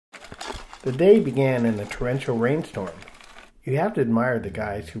The day began in a torrential rainstorm. You have to admire the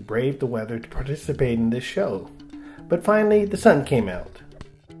guys who braved the weather to participate in this show. But finally, the sun came out.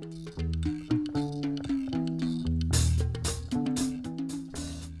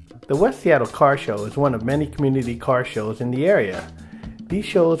 The West Seattle Car Show is one of many community car shows in the area. These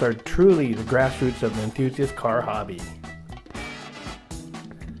shows are truly the grassroots of the enthusiast car hobby.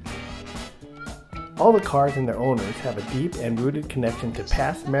 All the cars and their owners have a deep and rooted connection to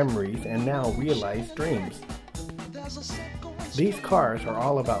past memories and now realized dreams. These cars are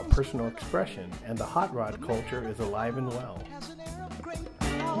all about personal expression, and the hot rod culture is alive and well.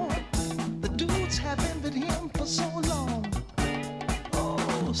 The dudes have envied him for so long.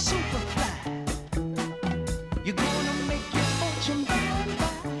 Oh, Superfly, you're gonna make your fortune by and by.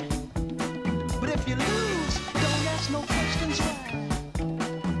 But if you lose, don't ask no questions why.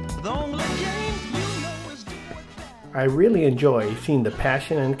 The only game you know is do or die. I really enjoy seeing the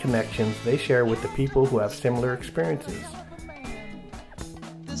passion and connections they share with the people who have similar experiences.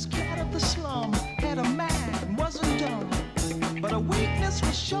 This cat of the slum had a mind, wasn't dumb, but a weakness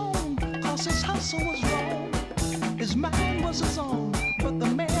was shown, cause his hustle was wrong. His mind was his own, but the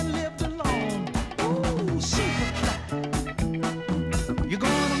man lived alone. Ooh, Superfly, you're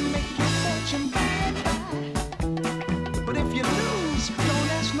gonna make your fortune by and by. But if you lose, don't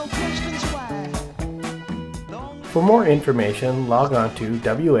ask no questions why. For more information, log on to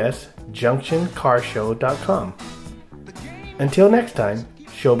wsjunctioncarshow.com. Until next time,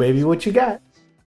 show baby what you got.